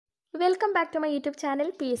Welcome back to my YouTube channel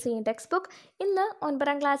PSC in text book. ഇന്ന്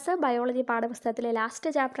 9ാം class biology പാഠപുസ്തകത്തിലെ last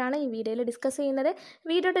ചാപ്റ്ററാണ് ഈ വീഡിയോയിൽ discuss ചെയ്യുന്നത്.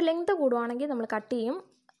 വീഡിയോയുടെ ലെങ്ത് കൂടുവാണെങ്കിൽ നമ്മൾ കട്ട് ചെയ്യും,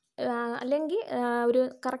 അല്ലെങ്കിൽ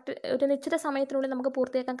ഒരു നിശ്ചിത സമയത്തിനുള്ളിൽ നമുക്ക്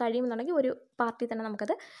പൂർത്തിയാക്കാൻ കഴിയുമെന്നുണ്ടെങ്കിൽ ഒരു പാർട്ടി തന്നെ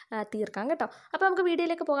നമുക്കത് തീർക്കാം കേട്ടോ. അപ്പോൾ നമുക്ക്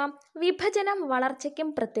വീഡിയോയിലേക്ക് പോകാം. വിഭജനം വളർച്ചയ്ക്കും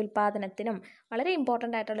പ്രത്യുൽപാദനത്തിനും വളരെ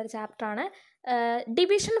ഇമ്പോർട്ടൻ്റ് ആയിട്ടുള്ളൊരു ചാപ്റ്ററാണ്.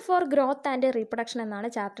 Division for growth and reproduction എന്നാണ്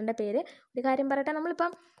ചാപ്റ്ററിൻ്റെ പേര്. ഒരു കാര്യം പറയട്ടെ,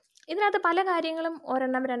 നമ്മളിപ്പം ഇതിനകത്ത് പല കാര്യങ്ങളും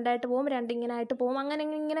ഒരെണ്ണം രണ്ടായിട്ട് പോകും, രണ്ടിങ്ങനായിട്ട് പോകും, അങ്ങനെ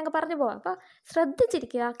ഇങ്ങനെയൊക്കെ പറഞ്ഞു പോകാം. അപ്പോൾ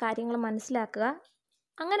ശ്രദ്ധിച്ചിരിക്കുക, കാര്യങ്ങൾ മനസ്സിലാക്കുക.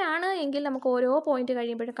 അങ്ങനെയാണ് എങ്കിൽ നമുക്ക് ഓരോ പോയിന്റ്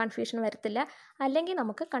കഴിയുമ്പോഴും കൺഫ്യൂഷൻ വരത്തില്ല, അല്ലെങ്കിൽ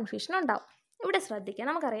നമുക്ക് കൺഫ്യൂഷൻ ഉണ്ടാവും. ഇവിടെ ശ്രദ്ധിക്കുക.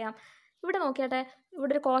 നമുക്കറിയാം, ഇവിടെ നോക്കിയാട്ടെ,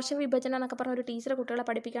 ഇവിടെ ഒരു കോശ വിഭജനം എന്നൊക്കെ പറഞ്ഞ ഒരു ടീച്ചർ കുട്ടികളെ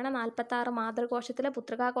പഠിപ്പിക്കുകയാണ്. 46 മാതൃകോശത്തിലെ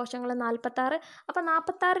പുത്രികാകോശങ്ങൾ 46. അപ്പോൾ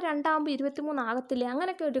 46 രണ്ടാകുമ്പോൾ 23 ആകത്തില്ലേ?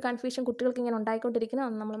 അങ്ങനെയൊക്കെ ഒരു കൺഫ്യൂഷൻ കുട്ടികൾക്ക് ഇങ്ങനെ ഉണ്ടായിക്കൊണ്ടിരിക്കുന്നത്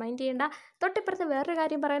ഒന്നും നമ്മൾ മൈൻഡ് ചെയ്യേണ്ട. തൊട്ടിപ്പുറത്ത് വേറൊരു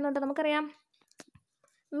കാര്യം പറയുന്നുണ്ട്. നമുക്കറിയാം,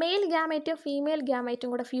 മെയിൽ ഗ്യാമേറ്റും ഫീമെയിൽ ഗ്യാമേറ്റും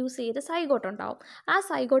കൂടെ ഫ്യൂസ് ചെയ്ത് സൈഗോട്ട് ഉണ്ടാവും. ആ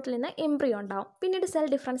സൈഗോട്ടിൽ നിന്ന് എംബ്രിയോ ഉണ്ടാവും. പിന്നീട് സെൽ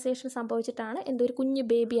ഡിഫറൻസിയേഷൻ സംഭവിച്ചിട്ടാണ് എന്തൊരു കുഞ്ഞ്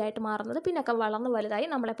ബേബി ആയിട്ട് മാറുന്നത്. പിന്നൊക്കെ വളർന്ന് വലുതായി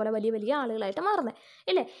നമ്മളെപ്പോലെ വലിയ വലിയ ആളുകളായിട്ട് മാറുന്നത്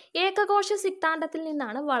ഇല്ലേ? ഏകകോശ സിദ്ധാന്തത്തിൽ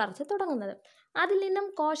നിന്നാണ് വളർച്ച തുടങ്ങുന്നത്. അതിൽ നിന്നും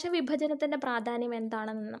കോശ വിഭജനത്തിൻ്റെ പ്രാധാന്യം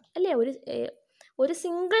എന്താണെന്നും അല്ലേ, ഒരു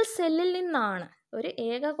സിംഗിൾ സെല്ലിൽ നിന്നാണ്, ഒരു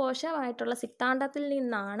ഏകകോശമായിട്ടുള്ള സിദ്ധാന്തത്തിൽ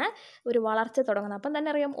നിന്നാണ് ഒരു വളർച്ച തുടങ്ങുന്നത്. അപ്പം തന്നെ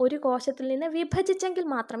അറിയാം, ഒരു കോശത്തിൽ നിന്ന് വിഭജിച്ചെങ്കിൽ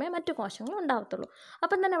മാത്രമേ മറ്റു കോശങ്ങൾ ഉണ്ടാവത്തുള്ളൂ.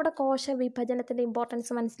 അപ്പം തന്നെ അവിടെ കോശ വിഭജനത്തിൻ്റെ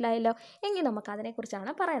ഇമ്പോർട്ടൻസ് മനസ്സിലായല്ലോ. എങ്കിൽ നമുക്ക്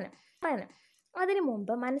അതിനെക്കുറിച്ചാണ് പറയുന്നത്. അതിനു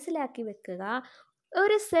മുമ്പ് മനസ്സിലാക്കി വെക്കുക,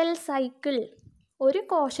 ഒരു സെൽ സൈക്കിൾ, ഒരു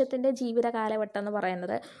കോശത്തിൻ്റെ ജീവിത കാലഘട്ടം എന്ന്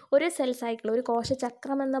പറയുന്നത് ഒരു സെൽ സൈക്കിൾ, ഒരു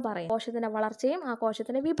കോശചക്രം എന്ന് പറയും. കോശത്തിൻ്റെ വളർച്ചയും ആ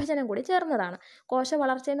കോശത്തിൻ്റെ വിഭജനം കൂടി ചേർന്നതാണ്. കോശ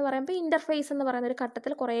വളർച്ച എന്ന് പറയുമ്പോൾ ഇൻ്റർഫേസ് എന്ന് പറയുന്ന ഒരു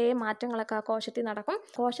ഘട്ടത്തിൽ കുറേ മാറ്റങ്ങളൊക്കെ ആ കോശത്തിൽ നടക്കും.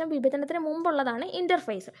 കോശം വിഭജനത്തിന് മുമ്പുള്ളതാണ്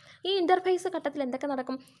ഇൻ്റർഫേസ്. ഈ ഇൻ്റർഫേസ് ഘട്ടത്തിൽ എന്തൊക്കെ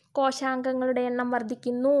നടക്കും? കോശാംഗങ്ങളുടെ എണ്ണം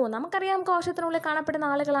വർദ്ധിക്കുന്നു. നമുക്കറിയാം, കോശത്തിനുള്ളിൽ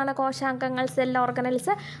കാണപ്പെടുന്ന ആളുകളാണ് കോശാംഗങ്ങൾ, സെൽ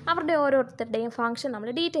ഓർഗനൽസ്. അവരുടെ ഓരോരുത്തരുടെയും ഫംഗ്ഷൻ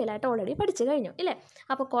നമ്മൾ ഡീറ്റെയിൽ ആയിട്ട് ഓൾറെഡി പഠിച്ചു കഴിഞ്ഞു ഇല്ലേ?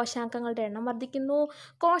 അപ്പോൾ കോശാംഗങ്ങളുടെ എണ്ണം വർദ്ധിക്കുന്നു,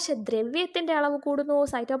 കോശദ്രവ്യത്തിൻ്റെ അളവ് കൂടുന്നു,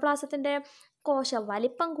 സൈറ്റോപ്ലാസത്തിൻ്റെ കോശ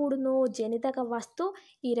വലിപ്പം കൂടുന്നു, ജനിതക വസ്തു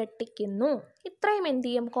ഇരട്ടിക്കുന്നു. ഇത്രയും എന്ത്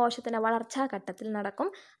ചെയ്യും? കോശത്തിൻ്റെ വളർച്ചാ ഘട്ടത്തിൽ നടക്കും.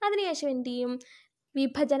 അതിനുശേഷം എന്ത് ചെയ്യും?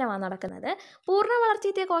 വിഭജനമാണ് നടക്കുന്നത്. പൂർണ്ണ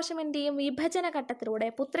വളർച്ചയെത്തിയ കോശം എന്ത് ചെയ്യും? വിഭജന ഘട്ടത്തിലൂടെ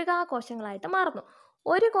പുത്രികാകോശങ്ങളായിട്ട് മാറുന്നു.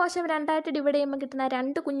 ഒരു കോശം രണ്ടായിട്ട് ഡിവൈഡ് ചെയ്യുമ്പോൾ കിട്ടുന്ന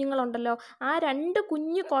 2 കുഞ്ഞുങ്ങളുണ്ടല്ലോ, ആ 2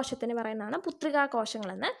 കുഞ്ഞു കോശത്തിന് പറയുന്നതാണ്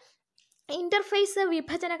പുത്രികാകോശങ്ങളെന്ന്. ഇൻ്റർഫേസ്,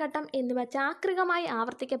 വിഭജനഘട്ടം എന്നിവ ചാക്രികമായി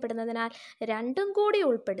ആവർത്തിക്കപ്പെടുന്നതിനാൽ രണ്ടും കൂടി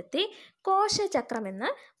ഉൾപ്പെടുത്തി കോശചക്രമെന്ന്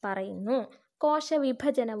പറയുന്നു.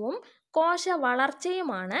 കോശവിഭജനവും കോശ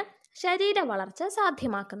വളർച്ചയുമാണ് ശരീര വളർച്ച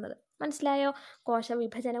സാധ്യമാക്കുന്നത്. മനസ്സിലായോ?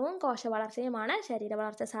 കോശവിഭജനവും കോശ വളർച്ചയുമാണ് ശരീര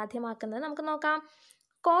വളർച്ച സാധ്യമാക്കുന്നത്. നമുക്ക് നോക്കാം.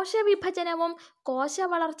 കോശവിഭജനവും കോശ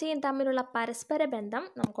വളർച്ചയും തമ്മിലുള്ള പരസ്പര ബന്ധം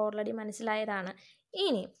നമുക്ക് ഓൾറെഡി മനസ്സിലായതാണ്.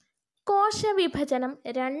 ഇനി കോശവിഭജനം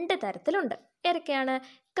 2 തരത്തിലുണ്ട്. ഏതൊക്കെയാണ്?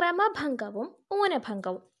 ക്രമഭംഗവും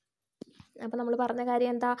ഊനഭംഗവും. അപ്പോൾ നമ്മൾ പറഞ്ഞ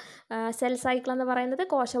കാര്യം എന്താ? സെൽ സൈക്കിൾ എന്ന് പറയുന്നത്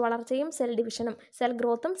കോശ വളർച്ചയും സെൽ ഡിവിഷനും, സെൽ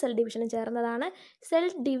ഗ്രോത്തും സെൽ ഡിവിഷനും ചേർന്നതാണ്. സെൽ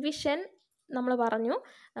ഡിവിഷൻ നമ്മൾ പറഞ്ഞു,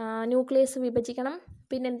 ന്യൂക്ലിയസ് വിഭജിക്കണം,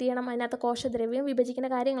 പിന്നെ എന്ത് ചെയ്യണം? അതിനകത്ത് കോശദ്രവ്യം വിഭജിക്കുന്ന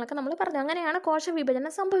കാര്യങ്ങളൊക്കെ നമ്മൾ പറഞ്ഞു. അങ്ങനെയാണ്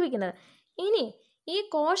കോശവിഭജനം സംഭവിക്കുന്നത്. ഇനി ഈ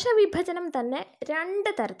കോശവിഭജനം തന്നെ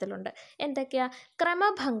 2 തരത്തിലുണ്ട്. എന്തൊക്കെയാ?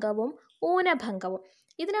 ക്രമഭംഗവും ഊനഭംഗവും.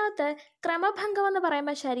 ഇതിനകത്ത് ക്രമഭംഗം എന്ന്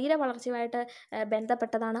പറയുമ്പോൾ ശരീര വളർച്ചയുമായിട്ട്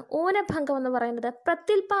ബന്ധപ്പെട്ടതാണ്. ഊനഭംഗം എന്ന് പറയുന്നത്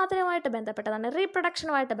പ്രത്യുൽപാദനവുമായിട്ട് ബന്ധപ്പെട്ടതാണ്,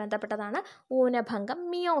 റീപ്രൊഡക്ഷനുമായിട്ട് ബന്ധപ്പെട്ടതാണ് ഊനഭംഗം,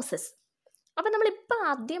 മിയോസിസ്. അപ്പം നമ്മളിപ്പോൾ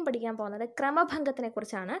ആദ്യം പഠിക്കാൻ പോകുന്നത് ക്രമഭംഗത്തിനെ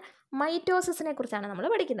കുറിച്ചാണ്, മൈറ്റോസിസിനെ കുറിച്ചാണ് നമ്മൾ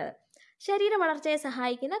പഠിക്കുന്നത്. ശരീര വളർച്ചയെ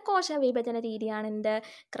സഹായിക്കുന്ന കോശ വിഭജന രീതിയാണ് എന്ത്?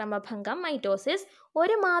 ക്രമഭംഗം, മൈറ്റോസിസ്.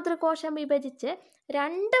 ഒരു മാതൃകോശം വിഭജിച്ച്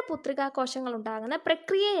 2 പുത്രികാകോശങ്ങൾ ഉണ്ടാകുന്ന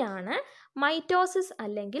പ്രക്രിയയാണ് മൈറ്റോസിസ്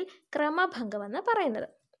അല്ലെങ്കിൽ ക്രമഭംഗം എന്ന് പറയുന്നത്.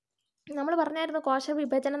 നമ്മൾ പറഞ്ഞായിരുന്നു, കോശ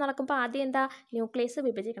വിഭജനം നടക്കുമ്പോൾ ആദ്യം എന്താ? ന്യൂക്ലിയസ്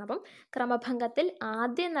വിഭജിക്കണം. അപ്പം ക്രമഭംഗത്തിൽ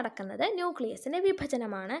ആദ്യം നടക്കുന്നത് ന്യൂക്ലിയസിൻ്റെ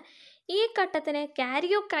വിഭജനമാണ്. ഈ ഘട്ടത്തിന്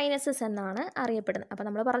കാരിയോകൈനസിസ് എന്നാണ് അറിയപ്പെടുന്നത്. അപ്പോൾ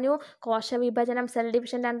നമ്മൾ പറഞ്ഞു, കോശ വിഭജനം, സെൽ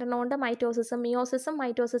ഡിവിഷൻ 2 ഉണ്ട്, മൈറ്റോസിസും മിയോസിസും.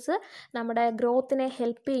 മൈറ്റോസിസ് നമ്മുടെ ഗ്രോത്തിനെ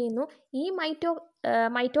ഹെൽപ്പ് ചെയ്യുന്നു. ഈ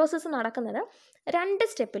മൈറ്റോസിസ് നടക്കുന്നത് 2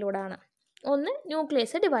 സ്റ്റെപ്പിലൂടെയാണ്. ഒന്ന്,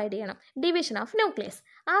 ന്യൂക്ലിയസ് ഡിവൈഡ് ചെയ്യണം, ഡിവിഷൻ ഓഫ് ന്യൂക്ലിയസ്.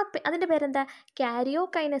 അതിൻ്റെ പേരെന്താ?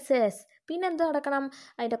 കാരിയോകൈനസിസ്. പിന്നെ എന്ത് നടക്കണം?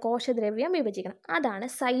 അതിൻ്റെ കോശദ്രവ്യം വിഭജിക്കണം. അതാണ്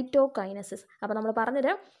സൈറ്റോകൈനസിസ്. അപ്പോൾ നമ്മൾ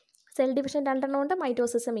പറഞ്ഞത് സെൽ ഡിവിഷൻ 2 ഉണ്ട്,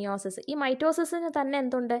 മൈറ്റോസിസ്, മിയോസിസ്. ഈ മൈറ്റോസിസിന് തന്നെ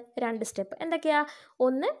എന്തുണ്ട്? 2 സ്റ്റെപ്പ്. എന്തൊക്കെയാ?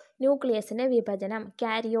 ഒന്ന്, ന്യൂക്ലിയസിൻ്റെ വിഭജനം,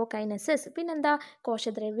 കാരിയോകൈനസിസ്. പിന്നെന്താ?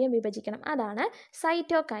 കോശദ്രവ്യം വിഭജിക്കണം, അതാണ്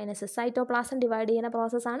സൈറ്റോകൈനസിസ്. സൈറ്റോപ്ലാസം ഡിവൈഡ് ചെയ്യുന്ന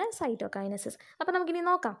പ്രോസസ്സാണ് സൈറ്റോകൈനസിസ്. അപ്പോൾ നമുക്കിനി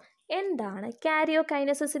നോക്കാം, എന്താണ്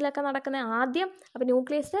കാരിയോകൈനസിസിലൊക്കെ നടക്കുന്നത്. ആദ്യം അപ്പോൾ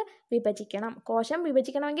ന്യൂക്ലിയസ് വിഭജിക്കണം. കോശം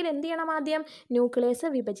വിഭജിക്കണമെങ്കിൽ എന്ത് ചെയ്യണം? ആദ്യം ന്യൂക്ലിയസ്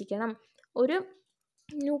വിഭജിക്കണം. ഒരു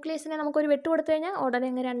ന്യൂക്ലിയസിനെ നമുക്കൊരു വെട്ട് കൊടുത്തു കഴിഞ്ഞാൽ ഉടനെ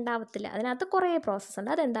അങ്ങ് രണ്ടാവത്തില്ല. അതിനകത്ത് കുറേ പ്രോസസ്സ്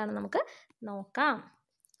ഉണ്ട്. അതെന്താണെന്ന് നമുക്ക് നോക്കാം.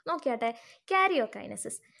 നോക്കിയാട്ടെ,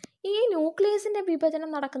 കാരിയോകൈനസിസ്. ഈ ന്യൂക്ലിയസിൻ്റെ വിഭജനം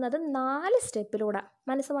നടക്കുന്നത് 4 സ്റ്റെപ്പിലൂടെ.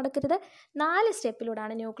 മനസ്സ് മടക്കരുത്, 4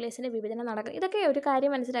 സ്റ്റെപ്പിലൂടെയാണ് ന്യൂക്ലിയസിൻ്റെ വിഭജനം നടക്കുന്നത്. ഇതൊക്കെ ഒരു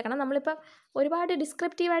കാര്യം മനസ്സിലാക്കണം. നമ്മളിപ്പോൾ ഒരുപാട്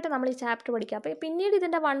ഡിസ്ക്രിപ്റ്റീവായിട്ട് നമ്മൾ ഈ ചാപ്റ്റർ പഠിക്കുക. അപ്പോൾ പിന്നീട്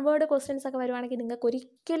ഇതിൻ്റെ 1 വേർഡ് ക്വസ്റ്റ്യൻസ് ഒക്കെ വരുവാണെങ്കിൽ നിങ്ങൾക്ക്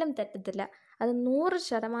ഒരിക്കലും തെറ്റത്തില്ല. അത്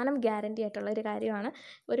 100% ഗ്യാരണ്ടി ആയിട്ടുള്ള ഒരു കാര്യമാണ്.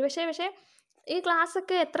 പക്ഷേ ഈ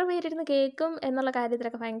ക്ലാസ്സൊക്കെ എത്ര പേരിരുന്ന് കേൾക്കും എന്നുള്ള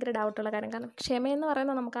കാര്യത്തിലൊക്കെ ഭയങ്കര ഡൗട്ടുള്ള കാര്യം. കാരണം ക്ഷമയെന്ന്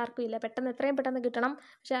പറയുന്നത് നമുക്ക് ആർക്കും ഇല്ല. എത്രയും പെട്ടെന്ന് കിട്ടണം.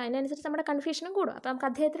 പക്ഷേ അതിനനുസരിച്ച് നമ്മുടെ കൺഫ്യൂഷനും കൂടും. അപ്പോൾ നമുക്ക്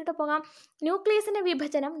അദ്ദേഹത്തിലോട്ട് പോകാം. ന്യൂക്ലിയസിൻ്റെ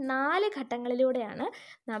വിഭജനം 4 ഘട്ടങ്ങളിലൂടെയാണ്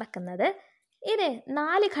നടക്കുന്നത്. ഇത്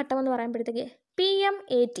 4 ഘട്ടം എന്ന് പറയുമ്പോഴത്തേക്ക്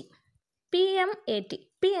PMAT.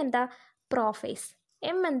 P എന്താ? പ്രോഫേസ്.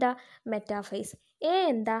 M എന്താ? മെറ്റാഫേസ്. A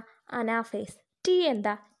എന്താ? അനാഫേസ്. T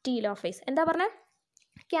എന്താ? ടീലോഫേസ്. എന്താ പറഞ്ഞത്?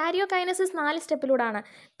 കാരിയോകൈനസിസ് 4 സ്റ്റെപ്പിലൂടെയാണ്.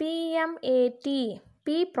 PMAT.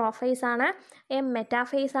 P പ്രോഫേസ് ആണ്, M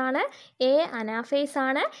മെറ്റാഫേസ് ആണ്, A അനാഫേസ്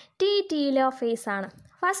ആണ്, T ടീലോഫേസ് ആണ്.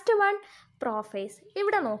 First one prophase.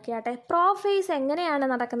 ഇവിടെ നോക്കിയാട്ടെ, പ്രോഫേസ് എങ്ങനെയാണ്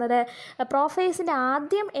നടക്കുന്നത്? പ്രോഫേസിൻ്റെ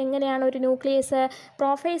ആദ്യം എങ്ങനെയാണ് ഒരു ന്യൂക്ലിയസ്,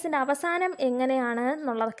 പ്രോഫേസിൻ്റെ അവസാനം എങ്ങനെയാണ്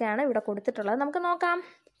എന്നുള്ളതൊക്കെയാണ് ഇവിടെ കൊടുത്തിട്ടുള്ളത്. നമുക്ക് നോക്കാം.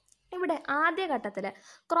 ഇവിടെ ആദ്യ ഘട്ടത്തിൽ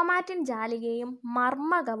ക്രോമാറ്റിൻ ജാലികയും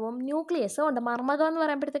മർമ്മകവും ന്യൂക്ലിയസും ഉണ്ട്. മർമ്മകം എന്ന്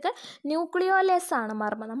പറയുമ്പോഴത്തേക്ക് ന്യൂക്ലിയോലെസ് ആണ്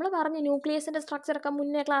മർമ്മം. നമ്മൾ പറഞ്ഞു ന്യൂക്ലിയസിൻ്റെ സ്ട്രക്ചറൊക്കെ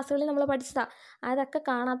മുന്നേ ക്ലാസ്സുകളിൽ നമ്മൾ പഠിച്ചതാണ്. അതൊക്കെ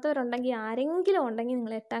കാണാത്തവരുണ്ടെങ്കിൽ, ആരെങ്കിലും ഉണ്ടെങ്കിൽ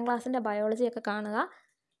നിങ്ങൾ 8ാം ക്ലാസ്സിൻ്റെ ബയോളജിയൊക്കെ കാണുക.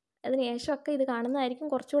 അതിന് ശേഷമൊക്കെ ഇത് കാണുന്നതായിരിക്കും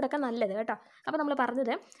കുറച്ചുകൂടെ ഒക്കെ നല്ലത് കേട്ടോ. അപ്പോൾ നമ്മൾ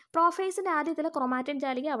പറഞ്ഞത് പ്രോഫേസിൻ്റെ ആദ്യത്തിൽ ക്രോമാറ്റിൻ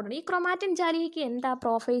ജാലിക അവിടെ ഉണ്ട്. ഈ ക്രോമാറ്റിൻ ജാലികയ്ക്ക് എന്താ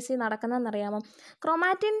പ്രോഫേസിൽ നടക്കുന്നതെന്നറിയാമോ?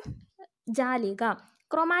 ക്രോമാറ്റിൻ ജാലിക,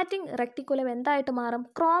 ക്രോമാറ്റിൻ റെക്ടിക്കുലം എന്തായിട്ട് മാറും?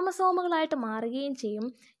 ക്രോമസോമുകളായിട്ട് മാറുകയും ചെയ്യും.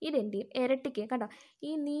 ഇതെന്ത് ചെയ്യും? ഇരട്ടിക്കും. കണ്ടോ,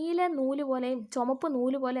 ഈ നീല നൂല് പോലെയും ചുമപ്പ്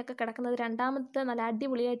നൂല് പോലെയൊക്കെ കിടക്കുന്നത് രണ്ടാമത്തെ നല്ല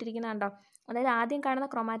അടിപൊളിയായിട്ടിരിക്കുന്ന കണ്ടോ. അതായത് ആദ്യം കാണുന്ന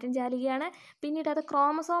ക്രോമാറ്റിൻ ജാലികയാണ്. പിന്നീട് അത്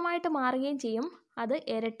ക്രോമസോമായിട്ട് മാറുകയും ചെയ്യും, അത്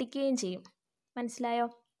ഇരട്ടിക്കുകയും ചെയ്യും. മനസ്സിലായോ?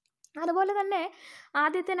 അതുപോലെ തന്നെ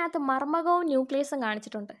ആദ്യത്തിനകത്ത് മർമ്മകവും ന്യൂക്ലിയസും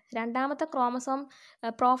കാണിച്ചിട്ടുണ്ട്. രണ്ടാമത്തെ ക്രോമസോം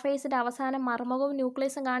പ്രോഫേസിൻ്റെ അവസാനം മർമ്മകവും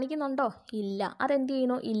ന്യൂക്ലിയസും കാണിക്കുന്നുണ്ടോ? ഇല്ല. അതെന്ത്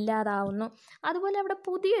ചെയ്യുന്നു? ഇല്ലാതാവുന്നു. അതുപോലെ അവിടെ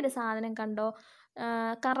പുതിയൊരു സാധനം കണ്ടോ?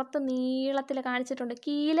 കറുത്ത നീളത്തിൽ കാണിച്ചിട്ടുണ്ട്.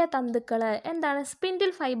 കീലതന്തുക്കൾ. എന്താണ്? സ്പിൻഡിൽ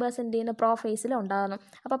ഫൈബേഴ്സ് എന്ത് ചെയ്യുന്നു? പ്രോഫേസിൽ ഉണ്ടാകുന്നു.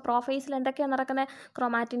 അപ്പോൾ പ്രോഫേസിൽ എന്തൊക്കെയാണ് നടക്കുന്നത്?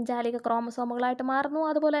 ക്രോമാറ്റിൻ ജാലിക ക്രോമസോമുകളായിട്ട് മാറുന്നു.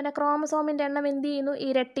 അതുപോലെ തന്നെ ക്രോമസോമിൻ്റെ എണ്ണം എന്ത് ചെയ്യുന്നു?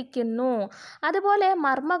 ഇരട്ടിക്കുന്നു. അതുപോലെ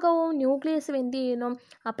മർമ്മകവും ന്യൂക്ലിയസും എന്ത് ചെയ്യുന്നു?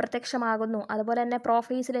 അപ്രത്യക്ഷമാകുന്നു. അതുപോലെ തന്നെ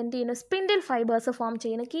പ്രോഫേസിൽ എന്ത് ചെയ്യുന്നു? സ്പിൻഡിൽ ഫൈബേഴ്സ് ഫോം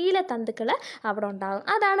ചെയ്യുന്നു. കീലതന്തുക്കൾ അവിടെ ഉണ്ടാകും.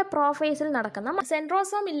 അതാണ് പ്രോഫേസിൽ നടക്കുന്ന.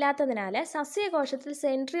 സെൻട്രോസോം ഇല്ലാത്തതിനാൽ സസ്യകോശത്തിൽ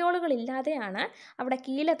സെൻട്രിയോളുകൾ ഇല്ലാതെയാണ് അവിടെ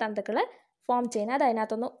കീലതന്തുക്കൾ ഫോം ചെയ്യുന്നത്. അത്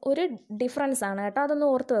അതിനകത്തൊന്ന് ഒരു ഡിഫറൻസ് ആണ് കേട്ടോ. അതൊന്ന്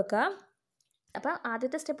ഓർത്ത് വെക്കുക. അപ്പോൾ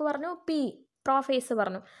ആദ്യത്തെ സ്റ്റെപ്പ് പറഞ്ഞു, പ്രോഫേസ്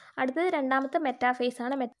പറഞ്ഞു. അടുത്തത് രണ്ടാമത്തെ മെറ്റാഫേസ്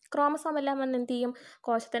ആണ്. ക്രോമസോം എല്ലാം വന്ന് എന്ത് ചെയ്യും?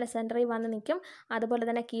 കോശത്തിൻ്റെ സെൻറ്ററിൽ വന്ന് നിൽക്കും. അതുപോലെ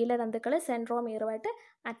തന്നെ കീലതന്തുക്കൾ സെൻട്രോമിയറുമായിട്ട്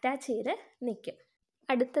അറ്റാച്ച് ചെയ്ത് നിൽക്കും.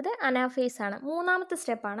 അടുത്തത് അനാഫേസ് ആണ്. മൂന്നാമത്തെ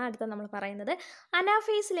സ്റ്റെപ്പാണ് അടുത്ത നമ്മൾ പറയുന്നത്.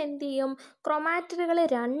 അനാഫേസിൽ എന്ത് ചെയ്യും? ക്രോമാറ്റിനുകൾ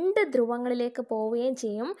 2 ധ്രുവങ്ങളിലേക്ക് പോവുകയും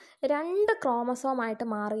ചെയ്യും, 2 ക്രോമസോമായിട്ട്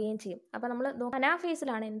മാറുകയും ചെയ്യും. അപ്പോൾ നമ്മൾ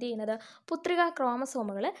അനാഫേസിലാണ് എന്ത് ചെയ്യുന്നത്? പുത്രിക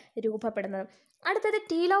ക്രോമസോമുകൾ രൂപപ്പെടുന്നത്. അടുത്തത്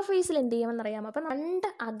ടീലോഫേസിൽ എന്ത് ചെയ്യുമെന്നറിയാം. അപ്പം 2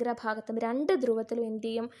 അഗ്രഭാഗത്തും 2 ധ്രുവത്തിലും എന്ത്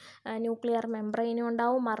ചെയ്യും? ന്യൂക്ലിയർ മെംബ്രെയിനും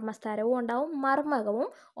ഉണ്ടാവും, മർമ്മസ്തരവും ഉണ്ടാവും, മർമ്മകവും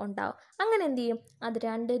ഉണ്ടാവും. അങ്ങനെ എന്ത് ചെയ്യും? അത്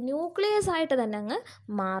 2 ന്യൂക്ലിയസ് ആയിട്ട് തന്നെ അങ്ങ്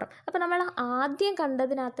മാറും. അപ്പോൾ നമ്മൾ ആദ്യം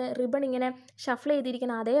കണ്ടതിനകത്ത് റിബൺ ഇങ്ങനെ ഷഫിൾ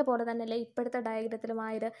ചെയ്തിരിക്കുന്ന അതേപോലെ തന്നെയല്ലേ ഇപ്പോഴത്തെ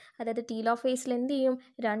ഡയഗ്രത്തിലുമായത്. അതായത് ടീലോഫേസിൽ എന്ത് ചെയ്യും?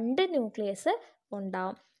 2 ന്യൂക്ലിയസ്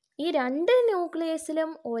ഉണ്ടാവും. ഈ 2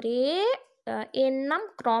 ന്യൂക്ലിയസിലും ഒരേ എണ്ണം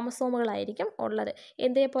ക്രോമസോമുകളായിരിക്കും ഉള്ളത്.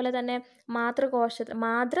 ഇതേപോലെ തന്നെ മാതൃ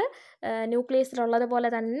ന്യൂക്ലിയസിലുള്ളതുപോലെ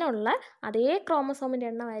തന്നെ ഉള്ള അതേ ക്രോമസോമിൻ്റെ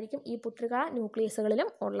എണ്ണമായിരിക്കും ഈ പുത്രിക ന്യൂക്ലിയസുകളിലും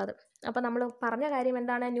ഉള്ളത്. അപ്പോൾ നമ്മൾ പറഞ്ഞ കാര്യം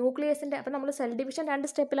എന്താണ്? ന്യൂക്ലിയസിൻ്റെ അപ്പോൾ നമ്മൾ സെൽ ഡിവിഷൻ 2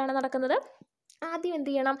 സ്റ്റെപ്പിലാണ് നടക്കുന്നത്. ആദ്യം എന്ത്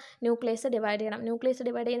ചെയ്യണം? ന്യൂക്ലിയസ് ഡിവൈഡ് ചെയ്യണം. ന്യൂക്ലിയസ്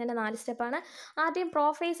ഡിവൈഡ് ചെയ്യുന്നതിൻ്റെ 4 സ്റ്റെപ്പാണ്. ആദ്യം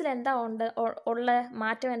പ്രോഫേസിൽ എന്താ ഉള്ള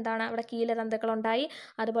മാറ്റം എന്താണ്? അവിടെ കീലതന്തുക്കളുണ്ടായി.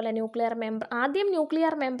 അതുപോലെ ആദ്യം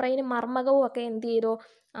ന്യൂക്ലിയർ മെംബ്രെയിനും മർമ്മകവും ഒക്കെ എന്ത് ചെയ്തു?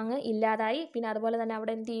 അങ്ങ് ഇല്ലാതായി. പിന്നെ അതുപോലെ തന്നെ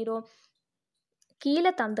അവിടെ എന്ത് ചെയ്തു?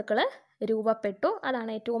 കീലതന്തുക്കൾ രൂപപ്പെട്ടു.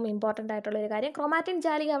 അതാണ് ഏറ്റവും ഇമ്പോർട്ടൻ്റ് ആയിട്ടുള്ളൊരു കാര്യം. ക്രോമാറ്റിൻ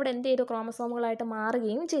ജാലിക അവിടെ എന്ത് ചെയ്തു? ക്രോമസോമുകളായിട്ട്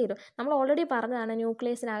മാറുകയും ചെയ്തു. നമ്മൾ ഓൾറെഡി പറഞ്ഞതാണ്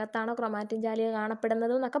ന്യൂക്ലിയസിനകത്താണോ ക്രോമാറ്റിൻ ജാലിക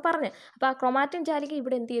കാണപ്പെടുന്നത് എന്നൊക്കെ പറഞ്ഞ്. അപ്പോൾ ആ ക്രോമാറ്റിൻ ജാലിക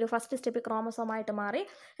ഇവിടെ എന്ത് ചെയ്തു? ഫസ്റ്റ് സ്റ്റെപ്പിൽ ക്രോമസോമായിട്ട് മാറി.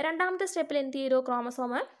 രണ്ടാമത്തെ സ്റ്റെപ്പിൽ എന്ത് ചെയ്തു?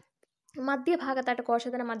 ക്രോമസോം മധ്യഭാഗത്തായിട്ട്,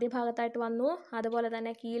 കോശത്തിൻ്റെ മധ്യഭാഗത്തായിട്ട് വന്നു. അതുപോലെ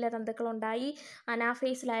തന്നെ കീലതന്തുക്കളുണ്ടായി.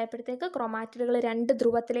 അനാഫേസിലായപ്പോഴത്തേക്ക് ക്രോമാറ്റിനുകൾ 2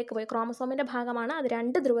 ധ്രുവത്തിലേക്ക് പോയി. ക്രോമസോമിൻ്റെ ഭാഗമാണ്, അത്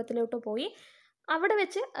 2 ധ്രുവത്തിലോട്ട് പോയി. അവിടെ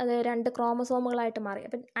വെച്ച് അത് 2 ക്രോമസോമുകളായിട്ട് മാറി.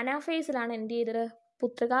 അപ്പം അനാഫേസിലാണ് എന്ത് ചെയ്തത്?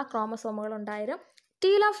 പുത്രിക ക്രോമസോമുകൾ ഉണ്ടായത്.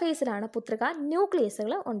 ടീലോഫേസിലാണ് പുത്രിക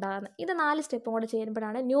ന്യൂക്ലിയസുകൾ ഉണ്ടാകുന്നത്. ഇത് 4 സ്റ്റെപ്പും കൂടെ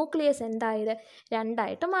ചേരുമ്പോഴാണ് ന്യൂക്ലിയസ് എന്തായത്,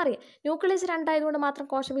 2ആയിട്ട് മാറിയത്. ന്യൂക്ലിയസ് 2ആയതുകൊണ്ട് മാത്രം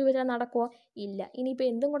കോശവിഭജനം നടക്കുമോ? ഇല്ല. ഇനിയിപ്പോൾ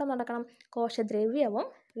എന്തും കൂടെ നടക്കണം, കോശദ്രവ്യവും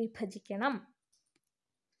വിഭജിക്കണം.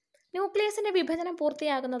 ന്യൂക്ലിയസിൻ്റെ വിഭജനം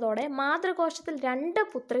പൂർത്തിയാകുന്നതോടെ മാതൃകോശത്തിൽ 2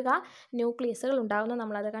 പുത്രിക ന്യൂക്ലിയസുകൾ ഉണ്ടാകുന്നു.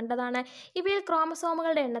 നമ്മളത് കണ്ടതാണ്. ഇവയിൽ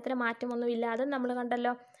ക്രോമസോമുകളുടെ എണ്ണത്തിന് മാറ്റമൊന്നുമില്ല, അതും നമ്മൾ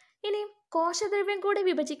കണ്ടല്ലോ. ഇനി കോശദ്രവ്യം കൂടി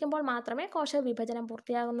വിഭജിക്കുമ്പോൾ മാത്രമേ കോശവിഭജനം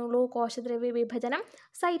പൂർത്തിയാകുന്നുള്ളൂ. കോശദ്രവ്യ വിഭജനം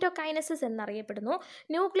സൈറ്റോകൈനസിസ് എന്നറിയപ്പെടുന്നു.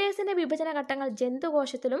 ന്യൂക്ലിയസിൻ്റെ വിഭജന ഘട്ടങ്ങൾ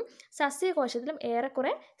ജന്തുകോശത്തിലും സസ്യകോശത്തിലും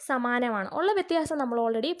ഏറെക്കുറെ സമാനമാണ്. ഉള്ള വ്യത്യാസം നമ്മൾ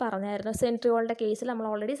ഓൾറെഡി പറഞ്ഞായിരുന്നു. സെൻട്രിയോളുടെ കേസിൽ നമ്മൾ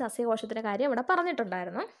ഓൾറെഡി സസ്യകോശത്തിൻ്റെ കാര്യം ഇവിടെ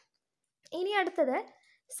പറഞ്ഞിട്ടുണ്ടായിരുന്നു. ഇനി അടുത്തത്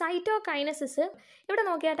സൈറ്റോകൈനസിസ്. ഇവിടെ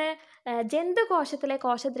നോക്കിയാട്ടെ, ജന്തുകോശത്തിലെ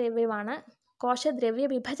കോശദ്രവ്യ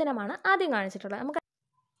വിഭജനമാണ് ആദ്യം കാണിച്ചിട്ടുള്ളത്. നമുക്ക്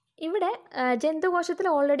ഇവിടെ ജന്തുകോശത്തിൽ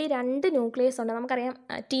ഓൾറെഡി 2 ന്യൂക്ലിയസ് ഉണ്ട്. നമുക്കറിയാം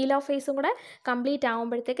ടീലോഫേസും കൂടെ കംപ്ലീറ്റ്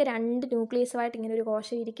ആകുമ്പോഴത്തേക്ക് 2 ന്യൂക്ലിയസുമായിട്ട് ഇങ്ങനെ ഒരു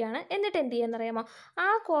കോശം ഇരിക്കുകയാണ്. എന്നിട്ട് എന്ത് ചെയ്യുമെന്നറിയാമോ, ആ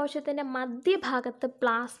കോശത്തിൻ്റെ മധ്യഭാഗത്ത്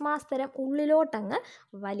പ്ലാസ്മാ സ്തരം ഉള്ളിലോട്ടങ്ങ്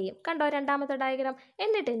വലിയും. കണ്ടോ രണ്ടാമത്തെ ഡയഗ്രാം?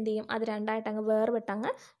 എന്നിട്ട് എന്ത് ചെയ്യും, അത് 2ആയിട്ടങ്ങ്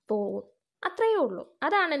വേർപെട്ടങ്ങ് പോകും. അത്രയേ ഉള്ളൂ.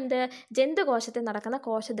 അതാണ് എന്ത്, ജന്തുകോശത്തിൽ നടക്കുന്ന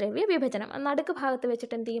കോശദ്രവ്യ വിഭജനം. നടുക്ക് ഭാഗത്ത്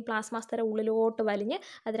വെച്ചിട്ട് എന്ത് ചെയ്യും, പ്ലാസ്മാ സ്തരം ഉള്ളിലോട്ട് വലിഞ്ഞ്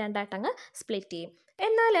അത് 2ആയിട്ടങ്ങ് സ്പ്ലിറ്റ് ചെയ്യും.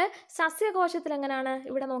 എന്നാൽ സസ്യകോശത്തിൽ എങ്ങനെയാണ്?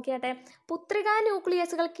 ഇവിടെ നോക്കിയാട്ടെ, പുത്രികാ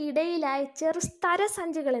ന്യൂക്ലിയസുകൾക്കിടയിലായി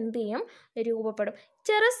ചെറുസ്തരസഞ്ചികൾ എന്ത് ചെയ്യും, രൂപപ്പെടും.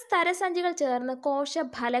 ചെറുസ്തരസഞ്ചികൾ ചേർന്ന്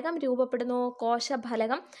കോശഫലകം രൂപപ്പെടുന്നു.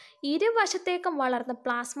 കോശഫലകം ഇരുവശത്തേക്കും വളർന്ന്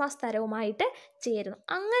പ്ലാസ്മാ സ്തരവുമായിട്ട് ചേരുന്നു.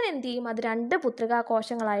 അങ്ങനെ എന്ത് ചെയ്യും, അത് 2 പുത്രികാ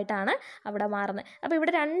കോശങ്ങളായിട്ടാണ് അവിടെ മാറുന്നത്. അപ്പോൾ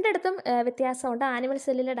ഇവിടെ രണ്ടിടത്തും വ്യത്യാസമുണ്ട്. ആനിമൽ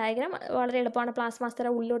സെല്ലിലെ ഡയഗ്രാം വളരെ എളുപ്പമാണ്. പ്ലാസ്മാ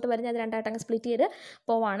സ്തരം ഉള്ളിലോട്ട് വരുന്നത്, അത് 2ആയിട്ടങ്ങ് സ്പ്ലിറ്റ് ചെയ്ത്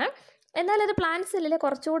പോവാണ്. എന്നാൽ അത് പ്ലാന്റ് സെല്ലിൽ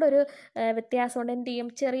കുറച്ചുകൂടെ ഒരു വ്യത്യാസമുണ്ട്. എന്ത് ചെയ്യും,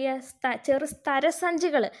 ചെറു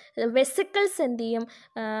സ്തരസഞ്ചികൾ വെസിക്കിൾസ് എന്ത് ചെയ്യും,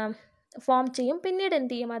 ഫോം ചെയ്യും. പിന്നീട്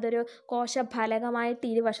എന്ത് ചെയ്യും, അതൊരു കോശഫലകമായിട്ട്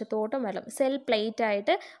ഇരുവശത്തോട്ടും വരും, സെൽ പ്ലേറ്റ്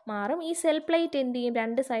ആയിട്ട് മാറും. ഈ സെൽ പ്ലേറ്റ് എന്ത് ചെയ്യും,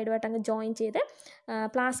 2 സൈഡുമായിട്ട് അങ്ങ് ജോയിൻ ചെയ്ത്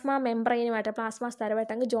പ്ലാസ്മ മെംബ്രെയിനുമായിട്ട് പ്ലാസ്മ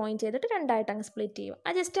സ്തരമായിട്ട് അങ്ങ് ജോയിൻ ചെയ്തിട്ട് 2ആയിട്ട് അങ്ങ് സ്പ്ലിറ്റ് ചെയ്യും.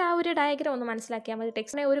 അത് ജസ്റ്റ് ആ ഒരു ഡയഗ്രാം ഒന്ന് മനസ്സിലാക്കിയാൽ മതി.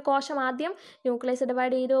 ടെക്സ്റ്റിനെ ഒരു കോശം ആദ്യം ന്യൂക്ലിയസ്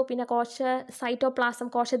ഡിവൈഡ് ചെയ്തു, പിന്നെ സൈറ്റോപ്ലാസം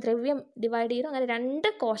കോശദ്രവ്യം ഡിവൈഡ് ചെയ്തു, അങ്ങനെ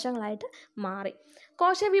 2 കോശങ്ങളായിട്ട് മാറി.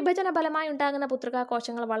 കോശവിഭജന ഫലമായി ഉണ്ടാകുന്ന പുത്രികാ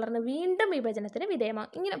കോശങ്ങൾ വളർന്ന് വീണ്ടും വിഭജനത്തിന്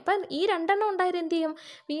വിധേയമാകും. ഇങ്ങനെ ഇപ്പം ഈ 2 ഉണ്ടായത് എന്ത് ചെയ്യും,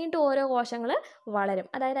 വീണ്ടും ഓരോ കോശങ്ങൾ വളരും.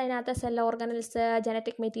 അതായത് അതിനകത്ത് സെൽ ഓർഗനൽസ്,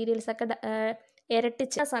 ജനറ്റിക് മെറ്റീരിയൽസ് ഒക്കെ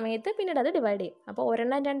ഇരട്ടിച്ച സമയത്ത് പിന്നീട് അത് ഡിവൈഡ് ചെയ്യും. അപ്പോൾ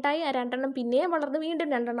ഒരെണ്ണം 2ആയി, ആ 2 പിന്നെയും വളർന്ന് വീണ്ടും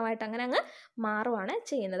 2 അങ്ങനെ അങ്ങ് മാറുകയാണ്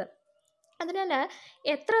ചെയ്യുന്നത്. അതിനാൽ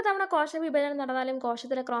എത്ര തവണ കോശവിഭജനം നടന്നാലും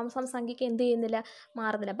കോശത്തിലെ ക്രോമസോം സംഖ്യയ്ക്ക് എന്ത് ചെയ്യുന്നില്ല,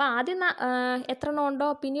 മാറുന്നില്ല. അപ്പോൾ ആദ്യം എത്ര എണ്ണം ഉണ്ടോ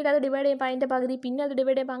പിന്നീട് അത് ഡിവൈഡ് ചെയ്യുമ്പോൾ അതിൻ്റെ പകുതി, പിന്നെ അത്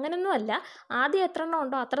ഡിവൈഡ് ചെയ്യുമ്പോൾ അങ്ങനെയൊന്നും അല്ല. ആദ്യം എത്ര എണ്ണം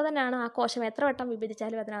ഉണ്ടോ അത്ര തന്നെയാണ് ആ കോശം എത്ര വട്ടം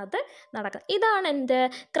വിഭജിച്ചാലും അതിനകത്ത് നടക്കുക. ഇതാണ് എന്ത്,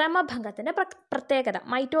 ക്രമഭംഗത്തിൻ്റെ പ്രത്യേകത.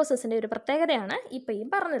 മൈറ്റോസിസിൻ്റെ ഒരു പ്രത്യേകതയാണ് ഇപ്പോൾ ഈ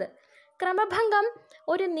പറഞ്ഞത്. ക്രമഭംഗം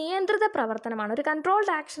ഒരു നിയന്ത്രിത പ്രവർത്തനമാണ്, ഒരു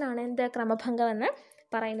കൺട്രോൾഡ് ആക്ഷനാണ് എന്ത്, ക്രമഭംഗം എന്ന്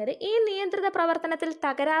പറയുന്നത്. ഈ നിയന്ത്രിത പ്രവർത്തനത്തിൽ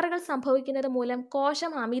തകരാറുകൾ സംഭവിക്കുന്നത് മൂലം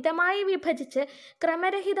കോശം അമിതമായി വിഭജിച്ച്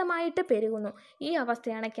ക്രമരഹിതമായിട്ട് പെരുകുന്നു. ഈ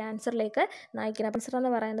അവസ്ഥയാണ് ക്യാൻസറിലേക്ക് നയിക്കുന്നത്. ക്യാൻസർ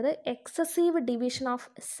എന്ന് പറയുന്നത് എക്സസീവ് ഡിവിഷൻ ഓഫ്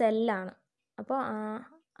സെല്ലാണ്. അപ്പോൾ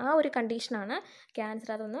ആ ഒരു കണ്ടീഷനാണ്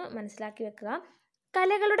ക്യാൻസർ. അതൊന്ന് മനസ്സിലാക്കി വെക്കുക.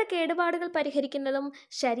 കലകളുടെ കേടുപാടുകൾ പരിഹരിക്കുന്നതും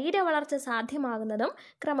ശരീര വളർച്ച സാധ്യമാകുന്നതും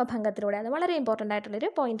ക്രമഭംഗത്തിലൂടെ. അത് വളരെ ഇമ്പോർട്ടൻ്റ്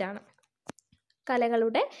ആയിട്ടുള്ളൊരു പോയിൻ്റാണ്.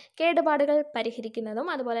 കലകളുടെ കേടുപാടുകൾ പരിഹരിക്കുന്നതും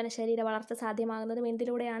അതുപോലെ തന്നെ ശരീര വളർച്ച സാധ്യമാകുന്നതും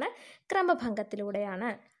എന്തിലൂടെയാണ്, ക്രമഭംഗത്തിലൂടെയാണ്.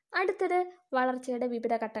 അടുത്തത് വളർച്ചയുടെ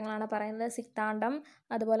വിവിധ ഘട്ടങ്ങളാണ് പറയുന്നത്. സിക്താണ്ഡം,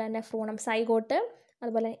 അതുപോലെ തന്നെ ഭ്രൂണം, സൈഗോട്ട്,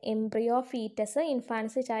 അതുപോലെ embryo, foetus,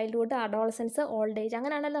 infancy, childhood, adolescence, old age.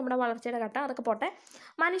 അങ്ങനെയാണല്ലോ നമ്മുടെ വളർച്ചയുടെ ഘട്ടം. അതൊക്കെ പോട്ടെ.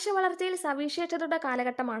 മനുഷ്യ വളർച്ചയിൽ സവിശേഷതയുടെ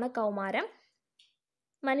കാലഘട്ടമാണ് കൗമാരം.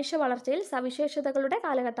 മനുഷ്യ വളർച്ചയിൽ സവിശേഷതകളുടെ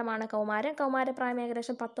കാലഘട്ടമാണ് കൗമാരം. കൗമാരപ്രായം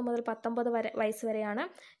ഏകദേശം 10 മുതൽ 19 വയസ്സ് വരെയാണ്.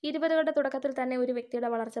 20കളുടെ തുടക്കത്തിൽ തന്നെ ഒരു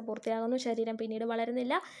വ്യക്തിയുടെ വളർച്ച പൂർത്തിയാകുന്നു. ശരീരം പിന്നീട്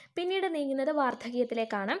വളരുന്നില്ല. പിന്നീട് നീങ്ങുന്നത്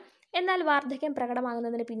വാർദ്ധക്യത്തിലേക്കാണ്. എന്നാൽ വാർദ്ധക്യം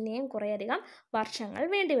പ്രകടമാകുന്നതിന് പിന്നെയും കുറേയധികം വർഷങ്ങൾ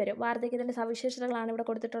വേണ്ടിവരും. വാർദ്ധക്യത്തിൻ്റെ സവിശേഷതകളാണ് ഇവിടെ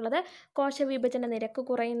കൊടുത്തിട്ടുള്ളത്. കോശവിഭജന നിരക്ക്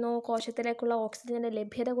കുറയുന്നു, കോശത്തിലേക്കുള്ള ഓക്സിജൻ്റെ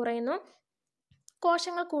ലഭ്യത കുറയുന്നു,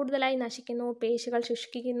 കോശങ്ങൾ കൂടുതലായി നശിക്കുന്നു, പേശികൾ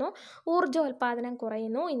ശുഷ്കിക്കുന്നു, ഊർജ്ജോൽപാദനം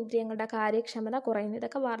കുറയുന്നു, ഇന്ദ്രിയങ്ങളുടെ കാര്യക്ഷമത കുറയുന്നു.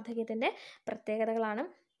 ഇതൊക്കെ വാർദ്ധക്യത്തിൻ്റെ പ്രത്യേകതകളാണ്.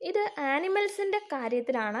 ഇത് ആനിമൽസിൻ്റെ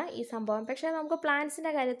കാര്യത്തിലാണ് ഈ സംഭവം. പക്ഷേ നമുക്ക്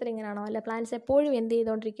പ്ലാന്റ്സിൻ്റെ കാര്യത്തിൽ ഇങ്ങനെയാണോ? അല്ല, പ്ലാന്റ്സ് എപ്പോഴും എന്ത്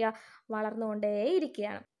ചെയ്തുകൊണ്ടിരിക്കുക,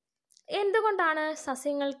 വളർന്നുകൊണ്ടേയിരിക്കുകയാണ്. എന്തുകൊണ്ടാണ്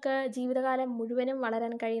സസ്യങ്ങൾക്ക് ജീവിതകാലം മുഴുവനും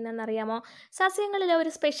വളരാൻ കഴിയുന്നതെന്നറിയാമോ? സസ്യങ്ങളിൽ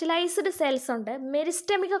ഒരു സ്പെഷ്യലൈസ്ഡ് സെൽസ് ഉണ്ട്,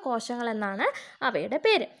 മെരിസ്റ്റമിക കോശങ്ങൾ എന്നാണ് അവയുടെ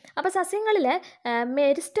പേര്. അപ്പോൾ സസ്യങ്ങളിൽ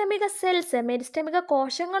മെരിസ്റ്റമിക സെൽസ്, മെരിസ്റ്റമിക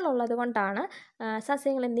കോശങ്ങൾ ഉള്ളത് കൊണ്ടാണ്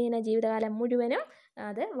സസ്യങ്ങൾ എന്ത് ചെയ്യുന്ന ജീവിതകാലം മുഴുവനും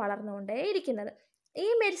അത് വളർന്നുകൊണ്ടേയിരിക്കുന്നത്. ഈ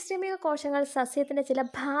മെരിസ്റ്റമിക കോശങ്ങൾ സസ്യത്തിൻ്റെ ചില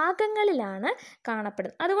ഭാഗങ്ങളിലാണ്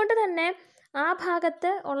കാണപ്പെടുന്നത്. അതുകൊണ്ട് തന്നെ ആ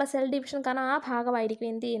ഭാഗത്ത് ഉള്ള സെൽ ഡിവിഷൻ കാരണം ആ ഭാഗമായിരിക്കും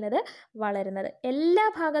എന്ത് ചെയ്യുന്നത്, വളരുന്നത്. എല്ലാ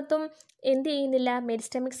ഭാഗത്തും എന്ത് ചെയ്യുന്നില്ല,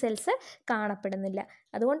 മെരിസ്റ്റമിക് സെൽസ് കാണപ്പെടുന്നില്ല.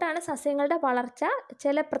 അതുകൊണ്ടാണ് സസ്യങ്ങളുടെ വളർച്ച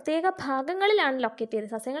ചില പ്രത്യേക ഭാഗങ്ങളിലാണ് ലൊക്കേറ്റ്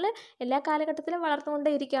ചെയ്തത്. സസ്യങ്ങൾ എല്ലാ കാലഘട്ടത്തിലും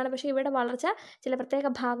വളർന്നുകൊണ്ടേ ഇരിക്കുകയാണ്, പക്ഷേ ഇവയുടെ വളർച്ച ചില പ്രത്യേക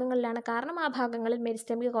ഭാഗങ്ങളിലാണ്. കാരണം ആ ഭാഗങ്ങളിൽ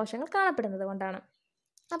മെരിസ്റ്റമിക് കോശങ്ങൾ കാണപ്പെടുന്നത് കൊണ്ടാണ്.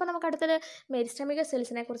 അപ്പോൾ നമുക്ക് അടുത്തത് മെരിസ്റ്റമിക്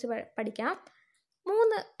സെൽസിനെ കുറിച്ച് പഠിക്കാം.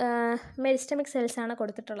 3 മെരിസ്റ്റമിക് സെൽസാണ്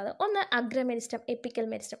കൊടുത്തിട്ടുള്ളത്. ഒന്ന് അഗ്രമെരിസ്റ്റം, എപ്പിക്കൽ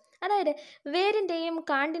മെരിസ്റ്റം. അതായത് വേരിൻ്റെയും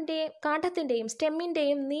കാണ്ഡത്തിൻ്റെയും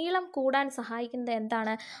സ്റ്റെമ്മിൻ്റെയും നീളം കൂടാൻ സഹായിക്കുന്നത്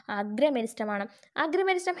എന്താണ്, അഗ്രമെരിസ്റ്റമാണ്.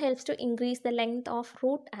 അഗ്രമെരിസ്റ്റം helps to increase the length of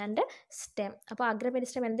root and stem. അപ്പോൾ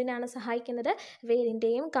അഗ്രമെരിസ്റ്റം എന്തിനാണ് സഹായിക്കുന്നത്,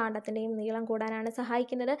 വേരിൻ്റെയും കാണ്ഡത്തിൻ്റെയും നീളം കൂടാനാണ്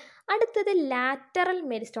സഹായിക്കുന്നത്. അടുത്തത് ലാറ്ററൽ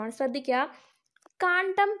മെരിസ്റ്റമാണ്. ശ്രദ്ധിക്കുക,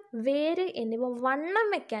 കാണ്ഡം, വേര് എന്നിവ വണ്ണം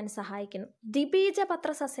വയ്ക്കാൻ സഹായിക്കുന്നു.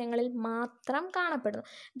 ദ്വിബീജപത്ര സസ്യങ്ങളിൽ മാത്രം കാണപ്പെടുന്നു.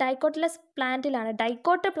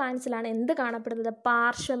 ഡൈക്കോട്ട് പ്ലാന്റ്സിലാണ് എന്ത് കാണപ്പെടുന്നത്,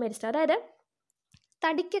 പാർശ്വമെരിസ്റ്റം. അതായത്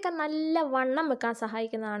തടിക്കൊക്കെ നല്ല വണ്ണം വെക്കാൻ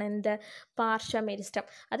സഹായിക്കുന്നതാണ് എന്ത്, പാർശ്വമെരിസ്റ്റം.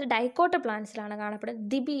 അത് ഡൈക്കോട്ട് പ്ലാന്റ്സിലാണ് കാണപ്പെടുന്നത്,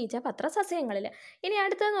 ദ്വിബീജപത്ര സസ്യങ്ങളിൽ. ഇനി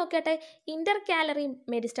അടുത്തത് നോക്കിയാട്ടെ, ഇന്റർകാലറി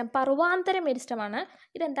മെരിസ്റ്റം, പർവാന്തര മെരിസ്റ്റമാണ്.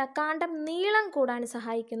 ഇതെന്താ, കാണ്ഡം നീളം കൂടാൻ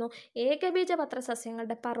സഹായിക്കുന്നു. ഏകബീജപത്ര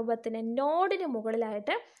സസ്യങ്ങളുടെ പർവ്വത്തിന് നോഡിന്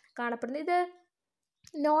മുകളിലായിട്ട് കാണപ്പെടുന്നു. ഇത്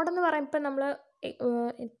നോഡെന്ന് പറയുമ്പോൾ നമ്മൾ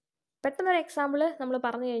പെട്ടെന്നൊരു എക്സാമ്പിൾ നമ്മൾ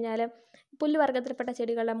പറഞ്ഞു കഴിഞ്ഞാൽ, പുല്ലുവർഗ്ഗത്തിൽപ്പെട്ട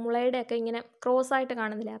ചെടികളുടെ മുളയുടെയൊക്കെ ഇങ്ങനെ ക്രോസ് ആയിട്ട്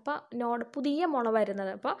കാണുന്നില്ല, അപ്പോൾ നോഡ് പുതിയ മുള വരുന്നത്.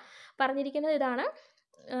 അപ്പോൾ പറഞ്ഞിരിക്കുന്നത് ഇതാണ്,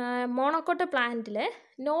 മോണോക്കോട്ട് പ്ലാന്റിൽ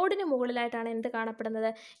നോഡിന് മുകളിലായിട്ടാണ് എന്ത് കാണപ്പെടുന്നത്,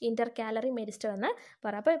 ഇന്റർകാലറി മെരിസ്റ്റം എന്ന്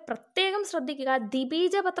പറയാം. അപ്പോൾ പ്രത്യേകം ശ്രദ്ധിക്കുക,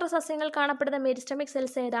 ദ്വിബീജപത്ര സസ്യങ്ങൾ കാണപ്പെടുന്ന മെരിസ്റ്റമിക്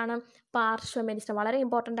സെൽസ് ഏതാണ്, പാർശ്വമെരിസ്റ്റം. വളരെ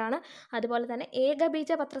ഇമ്പോർട്ടൻ്റ് ആണ്. അതുപോലെ തന്നെ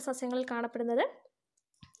ഏകബീജപത്ര സസ്യങ്ങളിൽ കാണപ്പെടുന്നത്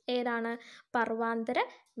ഏതാണ്, പർവാന്തര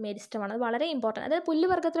മെരിസ്റ്റമാണ്. അത് വളരെ ഇമ്പോർട്ടൻ്റ്. അതായത്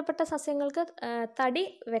പുല്ലുവർഗ്ഗത്തിൽപ്പെട്ട സസ്യങ്ങൾക്ക് തടി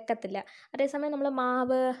വെക്കത്തില്ല. അതേസമയം നമ്മൾ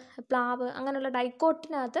മാവ്, പ്ലാവ് അങ്ങനെയുള്ള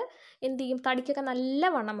ഡൈക്കോട്ടിനകത്ത് എന്ത് ചെയ്യും, തടിക്കൊക്കെ നല്ല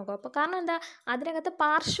വണ്ണം വെക്കും. അപ്പോൾ കാരണം എന്താ, അതിനകത്ത്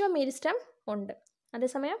പാർശ്വമെരിസ്റ്റം ഉണ്ട്.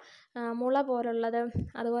 അതേസമയം മുള പോലുള്ളത്,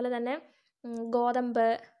 അതുപോലെ തന്നെ ഗോതമ്പ്,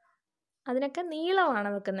 അതിനൊക്കെ നീളമാണ്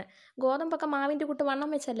വെക്കുന്നത്. ഗോതമ്പൊക്കെ മാവിൻ്റെ കൂട്ട് വണ്ണം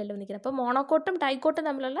വെച്ചല്ലല്ലോ നിൽക്കുന്നത്. അപ്പോൾ മോണോക്കോട്ടും ഡൈക്കോട്ടും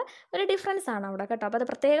തമ്മിലുള്ള ഒരു ഡിഫറൻസ് ആണ് അവിടെ കേട്ടോ. അപ്പോൾ അത്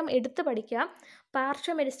പ്രത്യേകം എടുത്ത് പഠിക്കുക.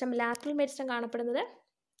 പാർശ്വമെരിസ്റ്റം, ലാറ്ററൽ മെരിസ്റ്റം കാണപ്പെടുന്നത്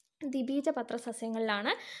ദ്വിബീജപത്ര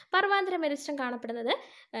സസ്യങ്ങളിലാണ്. പർവാന്തര മെരിസ്റ്റം കാണപ്പെടുന്നത്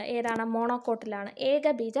ഏതാണ്, മോണോക്കോട്ടിലാണ്,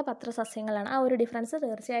 ഏകബീജപത്ര സസ്യങ്ങളാണ്. ആ ഒരു ഡിഫറൻസ്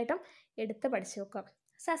തീർച്ചയായിട്ടും എടുത്ത് പഠിച്ചു വെക്കുക.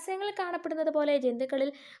 സസ്യങ്ങളിൽ കാണപ്പെടുന്നത് പോലെ ജന്തുക്കളിൽ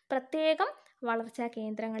പ്രത്യേകം വളർച്ചാ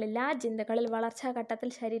കേന്ദ്രങ്ങളില്ല. ജന്തുക്കളിൽ വളർച്ചാ ഘട്ടത്തിൽ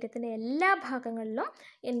ശരീരത്തിൻ്റെ എല്ലാ ഭാഗങ്ങളിലും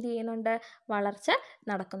എന്ത് ചെയ്യുന്നുണ്ട്, വളർച്ച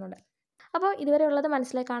നടക്കുന്നുണ്ട്. അപ്പോൾ ഇതുവരെ ഉള്ളത്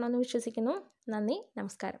മനസ്സിലായി കാണുമെന്ന് വിശ്വസിക്കുന്നു. നന്ദി,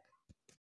 നമസ്കാരം.